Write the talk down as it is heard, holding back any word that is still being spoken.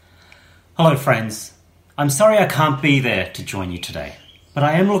Hello friends, I'm sorry I can't be there to join you today, but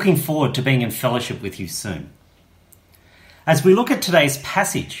I am looking forward to being in fellowship with you soon. As we look at today's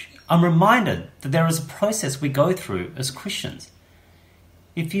passage, I'm reminded that there is a process we go through as Christians.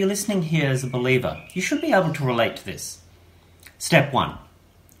 If you're listening here as a believer, you should be able to relate to this. Step 1.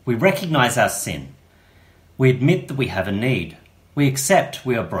 We recognize our sin. We admit that we have a need. We accept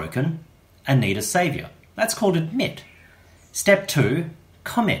we are broken and need a saviour. That's called admit. Step 2.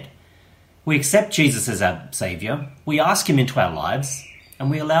 Commit. We accept Jesus as our saviour, we ask him into our lives,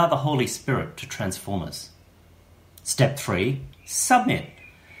 and we allow the Holy Spirit to transform us. Step 3. Submit.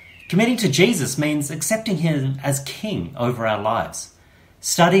 Committing to Jesus means accepting him as King over our lives,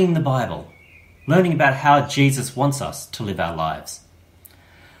 studying the Bible, learning about how Jesus wants us to live our lives.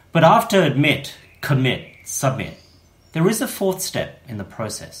 But after admit, commit, submit, there is a fourth step in the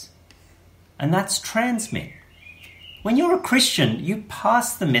process, and that's transmit. When you're a Christian, you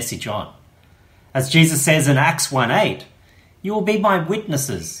pass the message on. As Jesus says in Acts 1:8, you will be my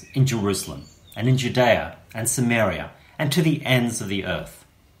witnesses in Jerusalem and in Judea and Samaria and to the ends of the earth.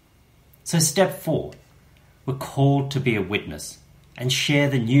 So step 4, we're called to be a witness and share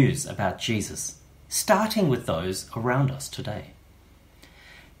the news about Jesus, starting with those around us today.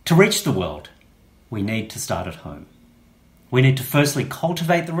 To reach the world, we need to start at home. We need to firstly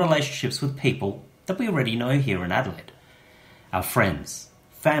cultivate the relationships with people that we already know here in Adelaide. Our friends,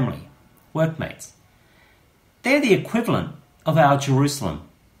 family, workmates. They're the equivalent of our Jerusalem,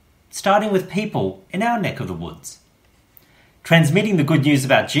 starting with people in our neck of the woods. Transmitting the good news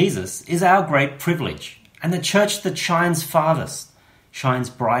about Jesus is our great privilege, and the church that shines farthest, shines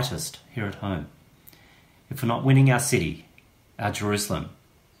brightest here at home. If we're not winning our city, our Jerusalem,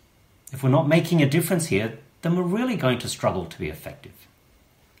 if we're not making a difference here, then we're really going to struggle to be effective.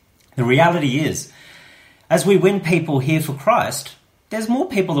 The reality is, as we win people here for Christ, there's more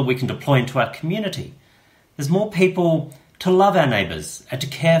people that we can deploy into our community. There's more people to love our neighbours and to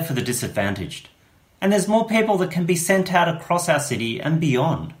care for the disadvantaged. And there's more people that can be sent out across our city and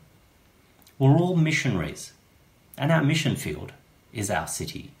beyond. We're all missionaries, and our mission field is our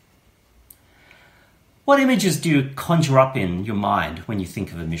city. What images do you conjure up in your mind when you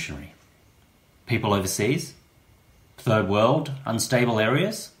think of a missionary? People overseas? Third world, unstable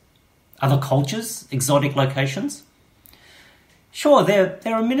areas? Other cultures? Exotic locations? Sure, there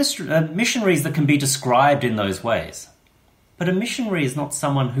are missionaries that can be described in those ways. But a missionary is not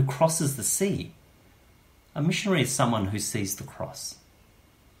someone who crosses the sea. A missionary is someone who sees the cross.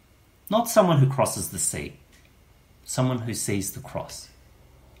 Not someone who crosses the sea. Someone who sees the cross.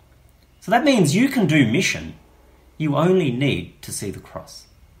 So that means you can do mission. You only need to see the cross.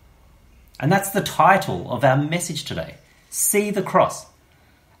 And that's the title of our message today. See the cross.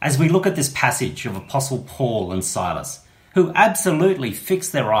 As we look at this passage of Apostle Paul and Silas, who absolutely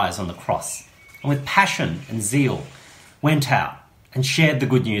fixed their eyes on the cross and with passion and zeal went out and shared the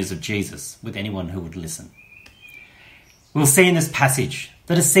good news of Jesus with anyone who would listen. We'll see in this passage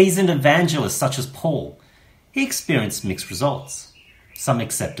that a seasoned evangelist such as Paul, he experienced mixed results. Some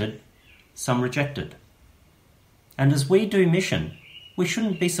accepted, some rejected. And as we do mission, we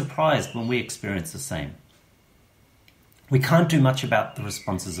shouldn't be surprised when we experience the same. We can't do much about the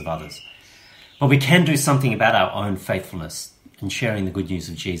responses of others, but we can do something about our own faithfulness in sharing the good news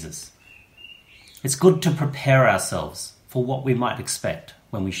of Jesus. It's good to prepare ourselves for what we might expect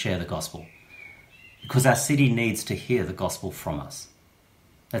when we share the gospel, because our city needs to hear the gospel from us.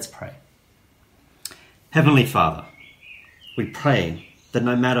 Let's pray. Heavenly Father, we pray that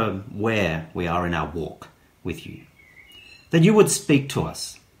no matter where we are in our walk with you, that you would speak to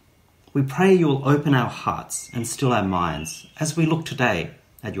us. We pray you will open our hearts and still our minds as we look today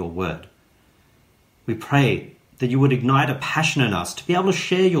at your word. We pray that you would ignite a passion in us to be able to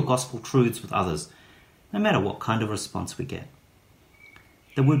share your gospel truths with others, no matter what kind of response we get.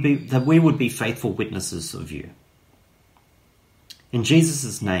 That we would be faithful witnesses of you. In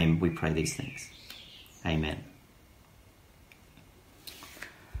Jesus' name we pray these things. Amen.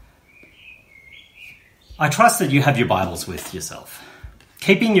 I trust that you have your Bibles with yourself.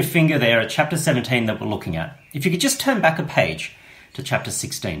 Keeping your finger there at chapter 17 that we're looking at, if you could just turn back a page to chapter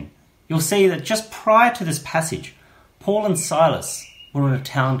 16, you'll see that just prior to this passage, Paul and Silas were in a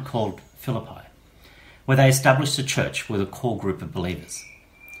town called Philippi, where they established a church with a core group of believers.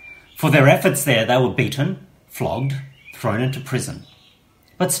 For their efforts there, they were beaten, flogged, thrown into prison.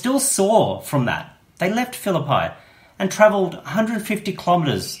 But still sore from that, they left Philippi and travelled 150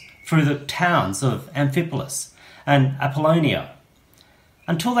 kilometres through the towns of Amphipolis and Apollonia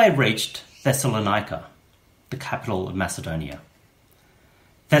until they reached Thessalonica, the capital of Macedonia.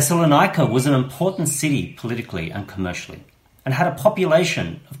 Thessalonica was an important city politically and commercially, and had a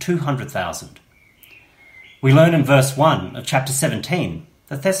population of 200,000. We learn in verse 1 of chapter 17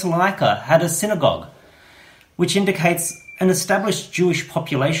 that Thessalonica had a synagogue, which indicates an established Jewish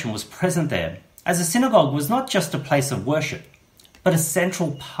population was present there, as a synagogue was not just a place of worship, but a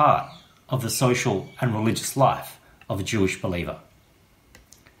central part of the social and religious life of a Jewish believer.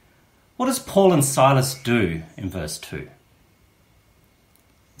 What does Paul and Silas do in verse 2? It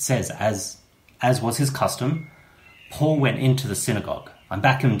says, as was his custom, Paul went into the synagogue. I'm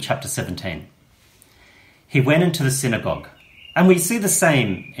back in chapter 17. He went into the synagogue, and we see the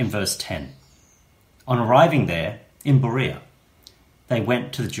same in verse 10. On arriving there, in Berea, they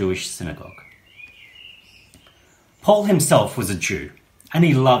went to the Jewish synagogue. Paul himself was a Jew, and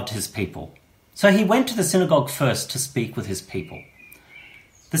he loved his people. So he went to the synagogue first to speak with his people.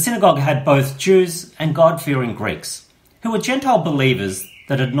 The synagogue had both Jews and God-fearing Greeks, who were Gentile believers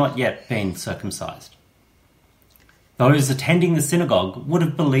that had not yet been circumcised. Those attending the synagogue would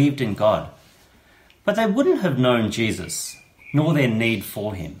have believed in God, but they wouldn't have known Jesus, nor their need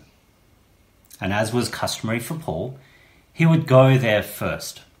for him. And as was customary for Paul, he would go there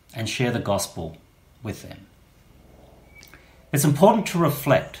first and share the gospel with them. It's important to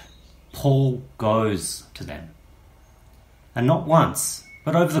reflect. Paul goes to them. And not once,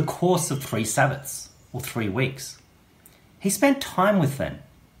 but over the course of 3 Sabbaths or 3 weeks. He spent time with them,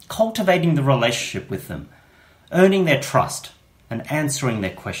 cultivating the relationship with them, earning their trust and answering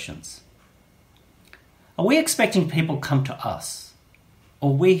their questions. Are we expecting people to come to us?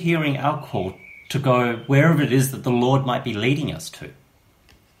 Or are we hearing our call to go wherever it is that the Lord might be leading us to?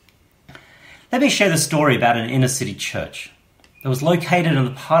 Let me share the story about an inner city church that was located in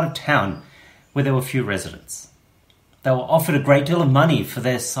the part of town where there were few residents. They were offered a great deal of money for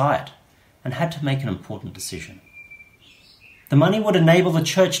their site and had to make an important decision. The money would enable the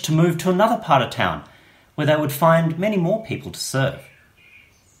church to move to another part of town where they would find many more people to serve.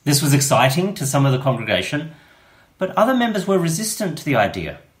 This was exciting to some of the congregation, but other members were resistant to the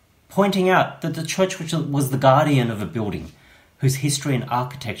idea, pointing out that the church was the guardian of a building whose history and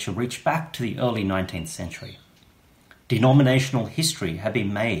architecture reached back to the early 19th century. Denominational history had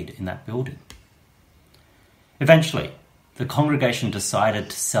been made in that building. Eventually, the congregation decided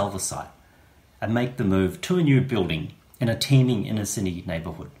to sell the site and make the move to a new building in a teeming inner city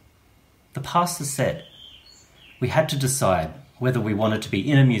neighbourhood. The pastor said, we had to decide whether we wanted to be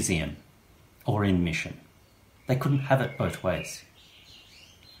in a museum or in mission. They couldn't have it both ways.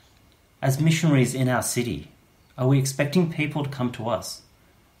 As missionaries in our city, are we expecting people to come to us?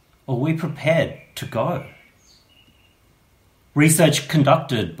 Or are we prepared to go? Research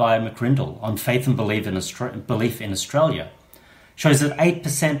conducted by McGrindle on faith and belief in Australia shows that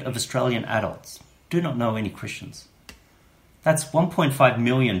 8% of Australian adults do not know any Christians. That's 1.5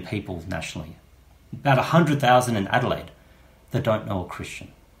 million people nationally, about 100,000 in Adelaide that don't know a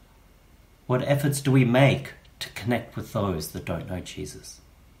Christian. What efforts do we make to connect with those that don't know Jesus?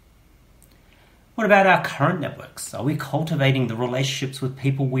 What about our current networks? Are we cultivating the relationships with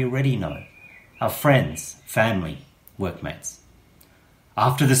people we already know? Our friends, family, workmates.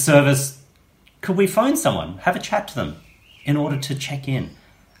 After the service, could we phone someone, have a chat to them in order to check in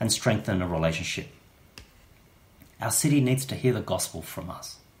and strengthen a relationship? Our city needs to hear the gospel from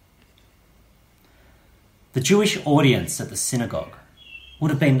us. The Jewish audience at the synagogue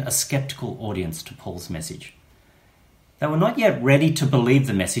would have been a skeptical audience to Paul's message. They were not yet ready to believe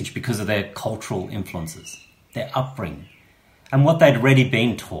the message because of their cultural influences, their upbringing, and what they'd already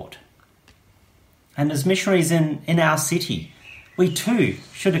been taught. And as missionaries in our city, we too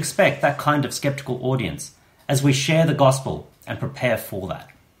should expect that kind of skeptical audience as we share the gospel and prepare for that.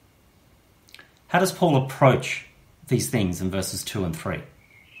 How does Paul approach these things in verses 2 and 3?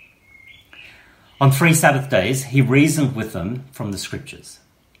 On 3 Sabbath days, he reasoned with them from the scriptures,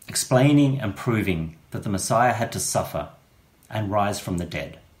 explaining and proving that the Messiah had to suffer and rise from the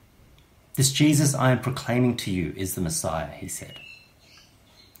dead. This Jesus I am proclaiming to you is the Messiah, he said.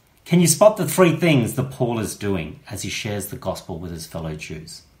 Can you spot the 3 things that Paul is doing as he shares the gospel with his fellow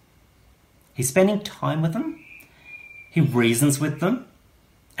Jews? He's spending time with them, he reasons with them,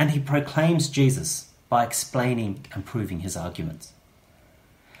 and he proclaims Jesus by explaining and proving his arguments.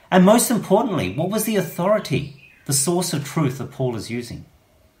 And most importantly, what was the authority, the source of truth that Paul is using?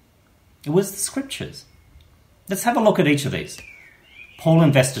 It was the scriptures. Let's have a look at each of these. Paul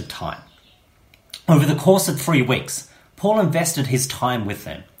invested time. Over the course of 3 weeks, Paul invested his time with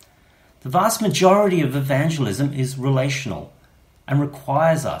them. The vast majority of evangelism is relational and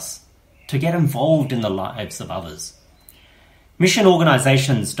requires us to get involved in the lives of others. Mission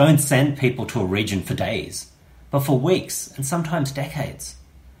organizations don't send people to a region for days, but for weeks and sometimes decades.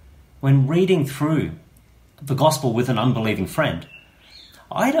 When reading through the gospel with an unbelieving friend,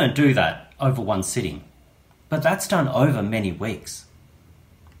 I don't do that over one sitting, but that's done over many weeks.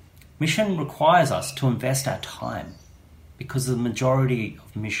 Mission requires us to invest our time because the majority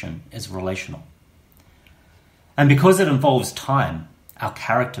of mission is relational. And because it involves time, our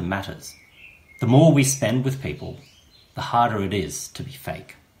character matters. The more we spend with people, the harder it is to be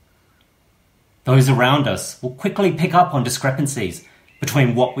fake. Those around us will quickly pick up on discrepancies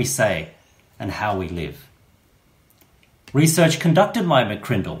between what we say and how we live. Research conducted by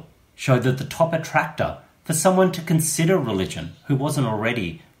McCrindle showed that the top attractor for someone to consider religion who wasn't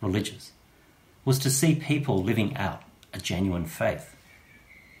already religious was to see people living out a genuine faith.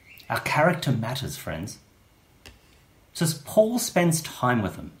 Our character matters, friends. So Paul spends time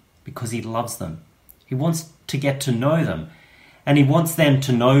with them because he loves them. He wants to get to know them, and he wants them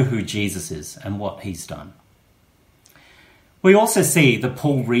to know who Jesus is and what he's done. We also see that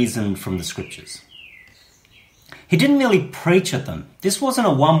Paul reasoned from the scriptures. He didn't merely preach at them. This wasn't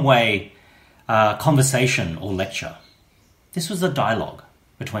a one-way conversation or lecture. This was a dialogue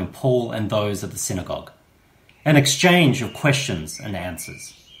between Paul and those at the synagogue, an exchange of questions and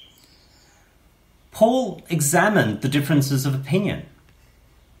answers. Paul examined the differences of opinion.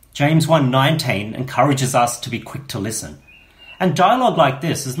 James 1:19 encourages us to be quick to listen, and dialogue like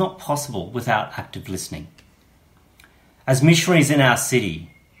this is not possible without active listening. As missionaries in our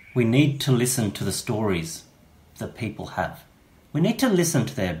city, we need to listen to the stories that people have. We need to listen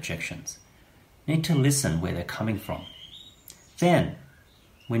to their objections. We need to listen where they're coming from. Then,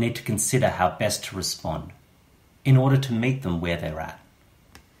 we need to consider how best to respond in order to meet them where they're at.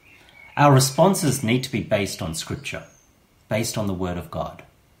 Our responses need to be based on Scripture, based on the Word of God.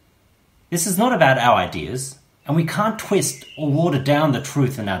 This is not about our ideas, and we can't twist or water down the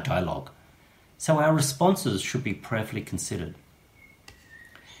truth in our dialogue, so our responses should be prayerfully considered.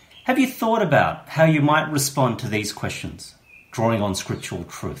 Have you thought about how you might respond to these questions, drawing on scriptural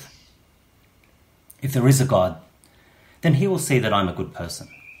truth? If there is a God, then he will see that I'm a good person.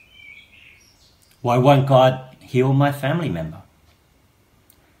 Why won't God heal my family member?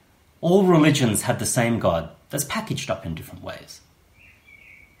 All religions have the same God that's packaged up in different ways.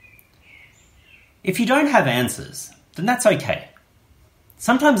 If you don't have answers, then that's okay.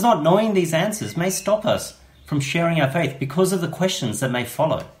 Sometimes not knowing these answers may stop us from sharing our faith because of the questions that may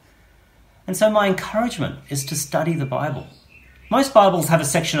follow. And so my encouragement is to study the Bible. Most Bibles have a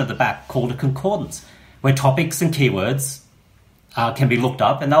section at the back called a concordance, where topics and keywords can be looked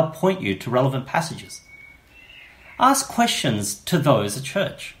up and they'll point you to relevant passages. Ask questions to those at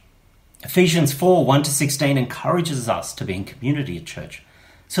church. Ephesians 4:1-16 encourages us to be in community at church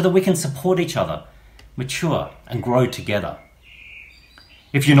so that we can support each other, mature and grow together.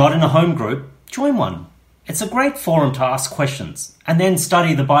 If you're not in a home group, join one. It's a great forum to ask questions and then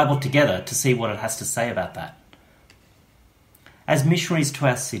study the Bible together to see what it has to say about that. As missionaries to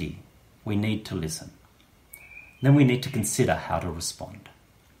our city, we need to listen. Then we need to consider how to respond.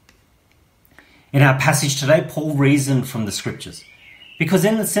 In our passage today, Paul reasoned from the scriptures, because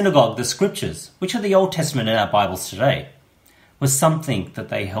in the synagogue, the scriptures, which are the Old Testament in our Bibles today, was something that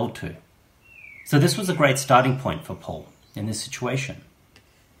they held to. So this was a great starting point for Paul in this situation.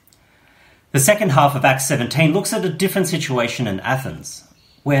 The second half of Acts 17 looks at a different situation in Athens,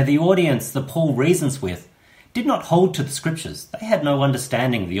 where the audience that Paul reasons with did not hold to the scriptures. They had no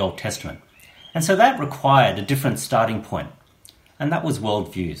understanding of the Old Testament. And so that required a different starting point, and that was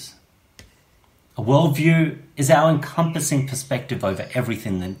worldviews. A worldview is our encompassing perspective over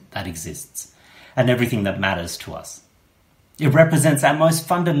everything that exists and everything that matters to us. It represents our most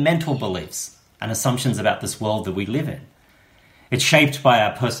fundamental beliefs and assumptions about this world that we live in. It's shaped by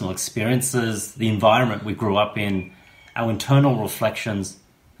our personal experiences, the environment we grew up in, our internal reflections,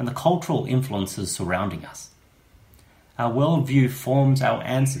 and the cultural influences surrounding us. Our worldview forms our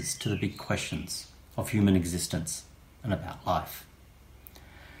answers to the big questions of human existence and about life.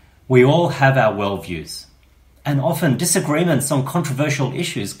 We all have our worldviews, and often disagreements on controversial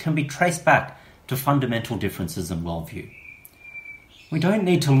issues can be traced back to fundamental differences in worldview. We don't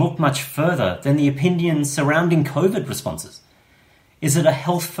need to look much further than the opinions surrounding COVID responses. Is it a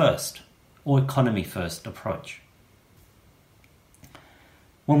health first or economy first approach?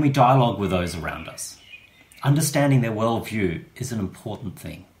 When we dialogue with those around us, understanding their worldview is an important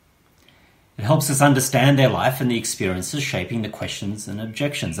thing. It helps us understand their life and the experiences shaping the questions and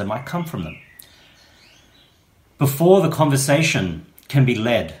objections that might come from them. Before the conversation can be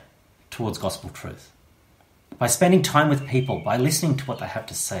led towards gospel truth, by spending time with people, by listening to what they have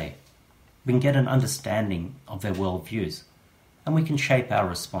to say, we can get an understanding of their worldviews, and we can shape our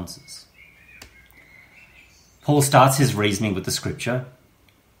responses. Paul starts his reasoning with the scripture,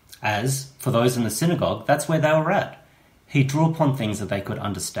 as, for those in the synagogue, that's where they were at. He drew upon things that they could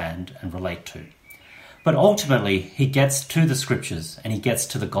understand and relate to. But ultimately, he gets to the scriptures and he gets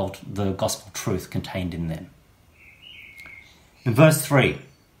to the gospel truth contained in them. In verse 3,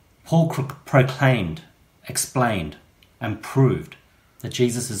 Paul proclaimed, explained, and proved that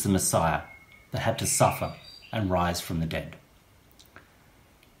Jesus is the Messiah that had to suffer and rise from the dead.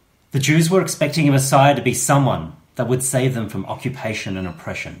 The Jews were expecting a Messiah to be someone that would save them from occupation and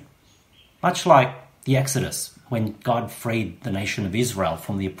oppression, much like the Exodus, when God freed the nation of Israel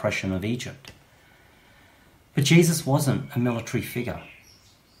from the oppression of Egypt. But Jesus wasn't a military figure.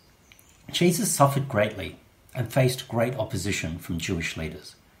 Jesus suffered greatly and faced great opposition from Jewish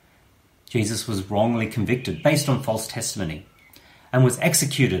leaders. Jesus was wrongly convicted based on false testimony and was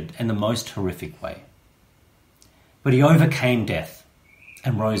executed in the most horrific way. But he overcame death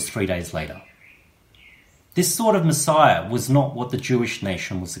and rose 3 days later. This sort of Messiah was not what the Jewish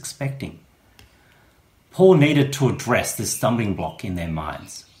nation was expecting. Paul needed to address this stumbling block in their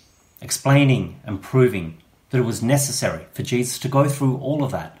minds, explaining and proving that it was necessary for Jesus to go through all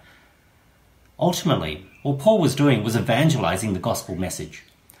of that. Ultimately, all Paul was doing was evangelizing the gospel message,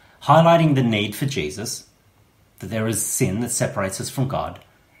 highlighting the need for Jesus, that there is sin that separates us from God,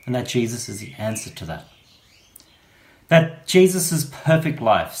 and that Jesus is the answer to that. That Jesus' perfect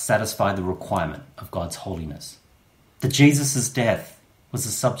life satisfied the requirement of God's holiness. That Jesus' death was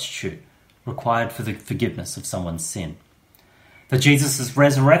a substitute required for the forgiveness of someone's sin. That Jesus'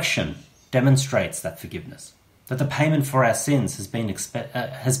 resurrection demonstrates that forgiveness. That the payment for our sins has been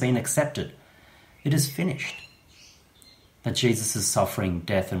accepted. It is finished. That Jesus' suffering,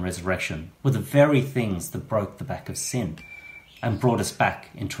 death and resurrection were the very things that broke the back of sin and brought us back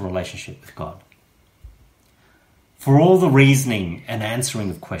into relationship with God. For all the reasoning and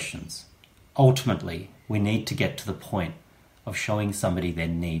answering of questions, ultimately we need to get to the point of showing somebody their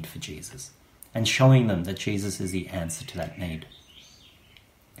need for Jesus and showing them that Jesus is the answer to that need.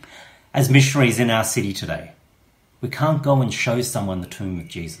 As missionaries in our city today, we can't go and show someone the tomb of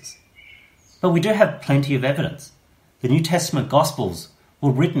Jesus. But we do have plenty of evidence. The New Testament Gospels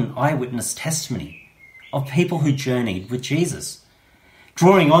were written eyewitness testimony of people who journeyed with Jesus,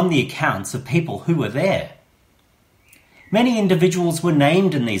 drawing on the accounts of people who were there. Many individuals were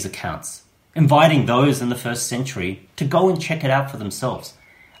named in these accounts, inviting those in the first century to go and check it out for themselves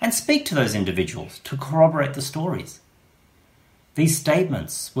and speak to those individuals to corroborate the stories. These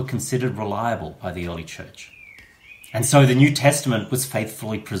statements were considered reliable by the early church. And so the New Testament was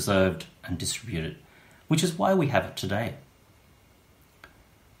faithfully preserved and distributed, which is why we have it today.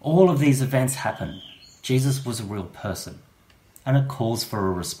 All of these events happened. Jesus was a real person, and it calls for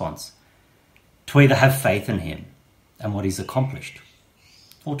a response to either have faith in him and what he's accomplished,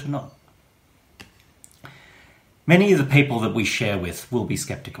 or to not. Many of the people that we share with will be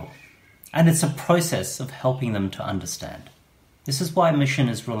skeptical, and it's a process of helping them to understand. This is why mission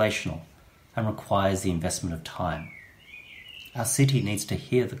is relational and requires the investment of time. Our city needs to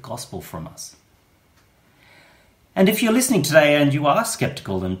hear the gospel from us. And if you're listening today and you are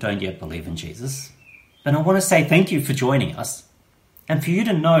skeptical and don't yet believe in Jesus, then I want to say thank you for joining us, and for you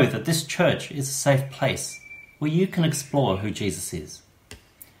to know that this church is a safe place where you can explore who Jesus is.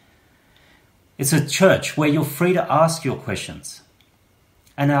 It's a church where you're free to ask your questions.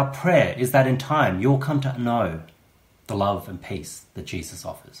 And our prayer is that in time you'll come to know the love and peace that Jesus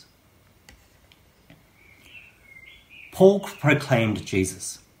offers. Paul proclaimed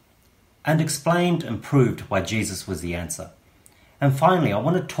Jesus and explained and proved why Jesus was the answer. And finally, I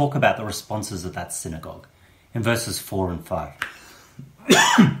want to talk about the responses of that synagogue in verses 4 and 5.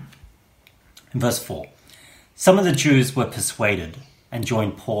 In verse 4, some of the Jews were persuaded and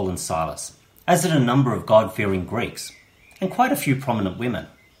joined Paul and Silas, as did a number of God-fearing Greeks and quite a few prominent women.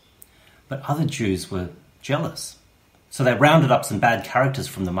 But other Jews were jealous, so they rounded up some bad characters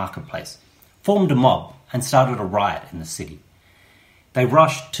from the marketplace, formed a mob and started a riot in the city. They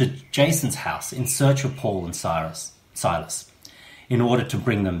rushed to Jason's house in search of Paul and Silas in order to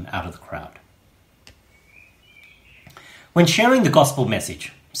bring them out of the crowd. When sharing the gospel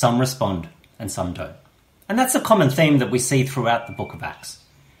message, some respond and some don't. And that's a common theme that we see throughout the book of Acts.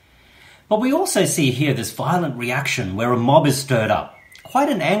 But we also see here this violent reaction where a mob is stirred up, quite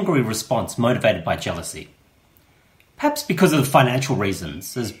an angry response motivated by jealousy. Perhaps because of the financial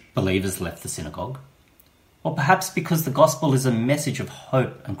reasons as believers left the synagogue, or perhaps because the gospel is a message of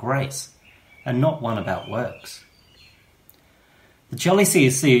hope and grace and not one about works. The jealousy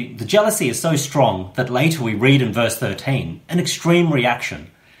is so strong that later we read in verse 13 an extreme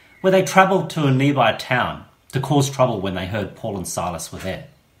reaction where they travelled to a nearby town to cause trouble when they heard Paul and Silas were there.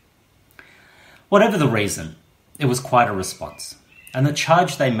 Whatever the reason, it was quite a response, and the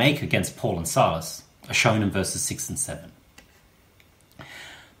charge they make against Paul and Silas are shown in verses 6 and 7.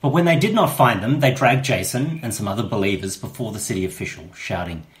 But when they did not find them, they dragged Jason and some other believers before the city official,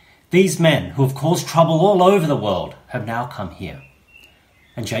 shouting, "These men who have caused trouble all over the world have now come here."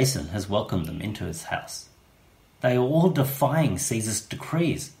 And Jason has welcomed them into his house. They are all defying Caesar's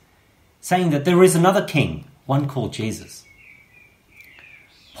decrees, saying that there is another king, one called Jesus.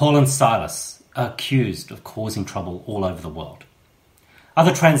 Paul and Silas are accused of causing trouble all over the world.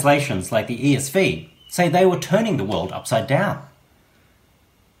 Other translations, like the ESV, say they were turning the world upside down.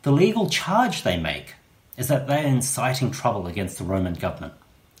 The legal charge they make is that they are inciting trouble against the Roman government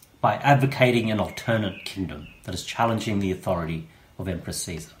by advocating an alternate kingdom that is challenging the authority of Emperor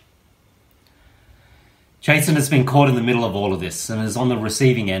Caesar. Jason has been caught in the middle of all of this and is on the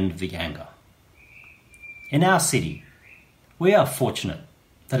receiving end of the anger. In our city, we are fortunate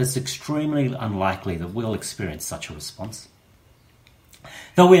that it's extremely unlikely that we'll experience such a response.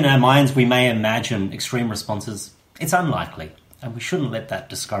 Though in our minds we may imagine extreme responses, it's unlikely, and we shouldn't let that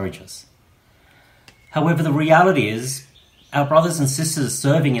discourage us. However, the reality is, our brothers and sisters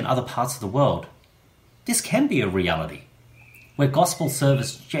serving in other parts of the world, this can be a reality, where gospel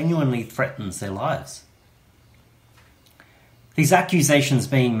service genuinely threatens their lives. These accusations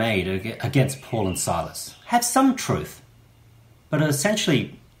being made against Paul and Silas have some truth, but are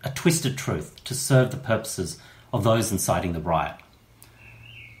essentially a twisted truth to serve the purposes of those inciting the riot,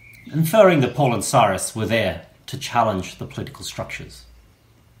 inferring that Paul and Silas were there to challenge the political structures.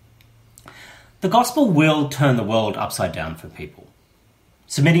 The gospel will turn the world upside down for people.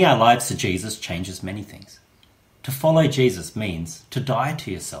 Submitting our lives to Jesus changes many things. To follow Jesus means to die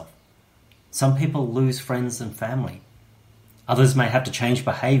to yourself. Some people lose friends and family. Others may have to change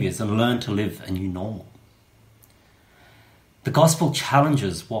behaviours and learn to live a new normal. The gospel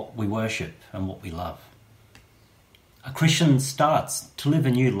challenges what we worship and what we love. A Christian starts to live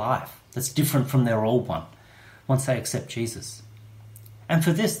a new life that's different from their old one once they accept Jesus. And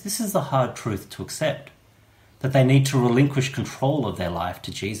for this is the hard truth to accept, that they need to relinquish control of their life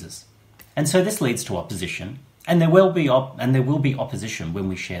to Jesus. And so this leads to opposition, and there will be opposition when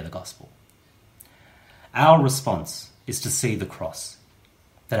we share the gospel. Our response is to see the cross,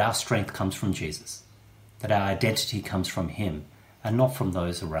 that our strength comes from Jesus, that our identity comes from him and not from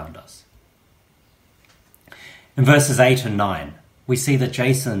those around us. In verses 8 and 9, we see that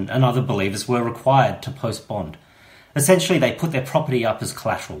Jason and other believers were required to post bond. Essentially, they put their property up as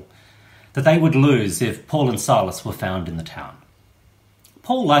collateral that they would lose if Paul and Silas were found in the town.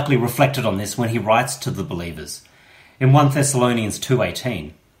 Paul likely reflected on this when he writes to the believers in 1 Thessalonians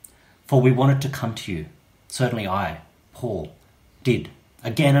 2:18, "For we wanted to come to you, certainly I, Paul, did,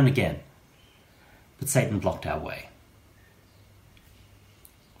 again and again, but Satan blocked our way."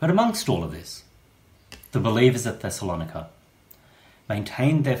 But amongst all of this, the believers at Thessalonica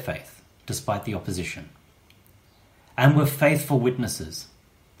maintained their faith despite the opposition and were faithful witnesses.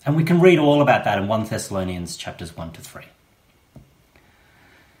 And we can read all about that in 1 Thessalonians chapters 1 to 3.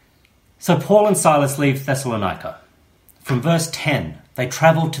 So Paul and Silas leave Thessalonica. From verse 10, they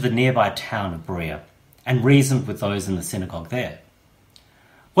travelled to the nearby town of Berea and reasoned with those in the synagogue there.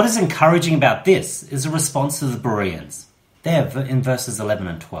 What is encouraging about this is a response to the Bereans, there in verses 11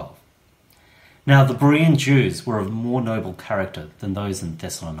 and 12. Now the Berean Jews were of more noble character than those in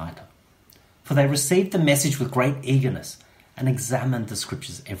Thessalonica, for they received the message with great eagerness and examined the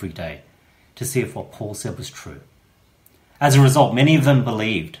scriptures every day to see if what Paul said was true. As a result, many of them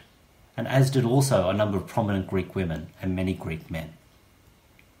believed, and as did also a number of prominent Greek women and many Greek men.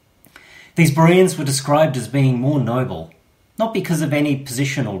 These Bereans were described as being more noble, not because of any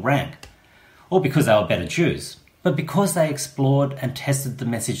position or rank, or because they were better Jews, but because they explored and tested the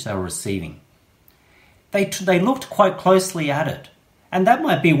message they were receiving. They looked quite closely at it, and that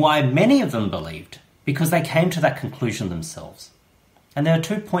might be why many of them believed, because they came to that conclusion themselves. And there are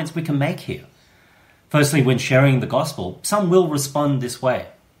 2 points we can make here. Firstly, when sharing the gospel, some will respond this way.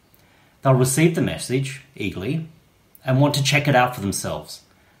 They'll receive the message eagerly and want to check it out for themselves,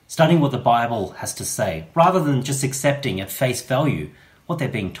 studying what the Bible has to say, rather than just accepting at face value what they're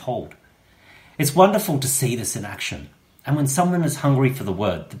being told. It's wonderful to see this in action. And when someone is hungry for the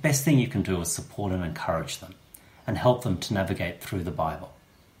word, the best thing you can do is support and encourage them and help them to navigate through the Bible.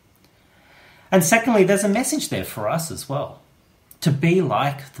 And secondly, there's a message there for us as well, to be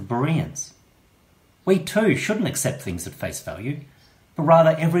like the Bereans. We too shouldn't accept things at face value, but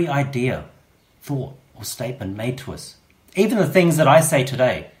rather every idea, thought or statement made to us, even the things that I say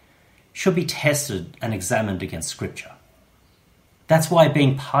today, should be tested and examined against Scripture. That's why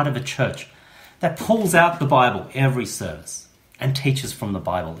being part of a church that pulls out the Bible every service and teaches from the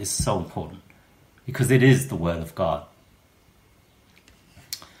Bible is so important, because it is the Word of God.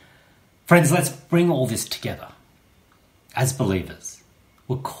 Friends, let's bring all this together. As believers,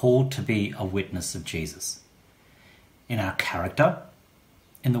 we're called to be a witness of Jesus in our character,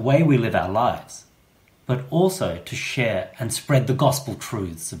 in the way we live our lives, but also to share and spread the gospel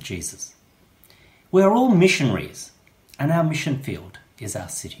truths of Jesus. We are all missionaries, and our mission field is our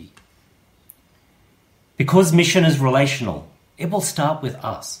city. Because mission is relational, it will start with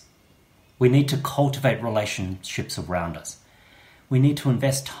us. We need to cultivate relationships around us. We need to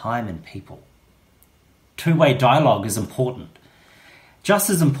invest time in people. Two-way dialogue is important, just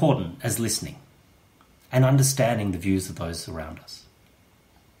as important as listening and understanding the views of those around us.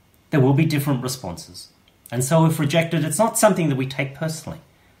 There will be different responses, and so if rejected, it's not something that we take personally,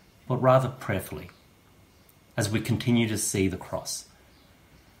 but rather prayerfully, as we continue to see the cross.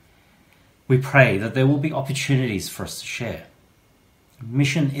 We pray that there will be opportunities for us to share.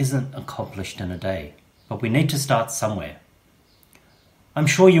 Mission isn't accomplished in a day, but we need to start somewhere. I'm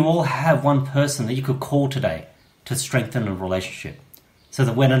sure you all have one person that you could call today to strengthen a relationship, so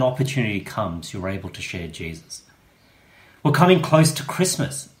that when an opportunity comes, you're able to share Jesus. We're coming close to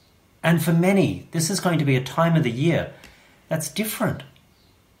Christmas, and for many, this is going to be a time of the year that's different.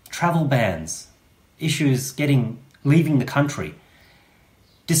 Travel bans, issues leaving the country,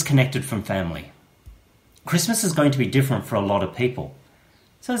 disconnected from family. Christmas is going to be different for a lot of people.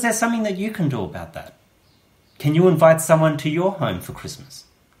 So is there something that you can do about that? Can you invite someone to your home for Christmas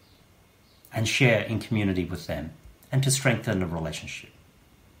and share in community with them and to strengthen a relationship?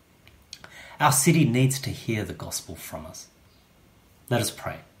 Our city needs to hear the gospel from us. Let us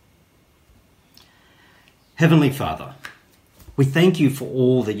pray. Heavenly Father, we thank you for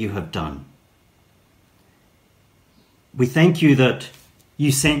all that you have done. We thank you that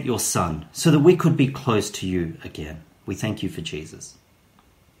you sent your Son so that we could be close to you again. We thank you for Jesus.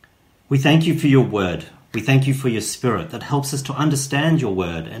 We thank you for your word. We thank you for your Spirit that helps us to understand your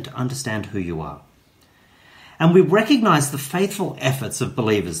word and to understand who you are. And we recognize the faithful efforts of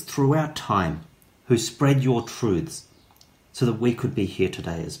believers throughout time who spread your truths so that we could be here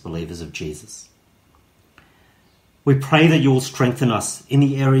today as believers of Jesus. We pray that you will strengthen us in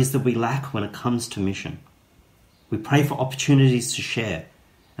the areas that we lack when it comes to mission. We pray for opportunities to share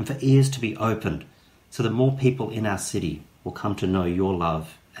and for ears to be opened so that more people in our city will come to know your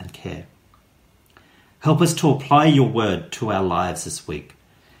love and care. Help us to apply your word to our lives this week,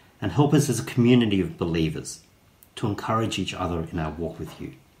 and help us as a community of believers to encourage each other in our walk with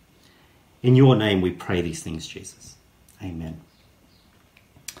you. In your name we pray these things, Jesus. Amen.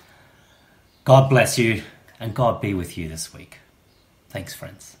 God bless you, and God be with you this week. Thanks,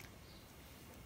 friends.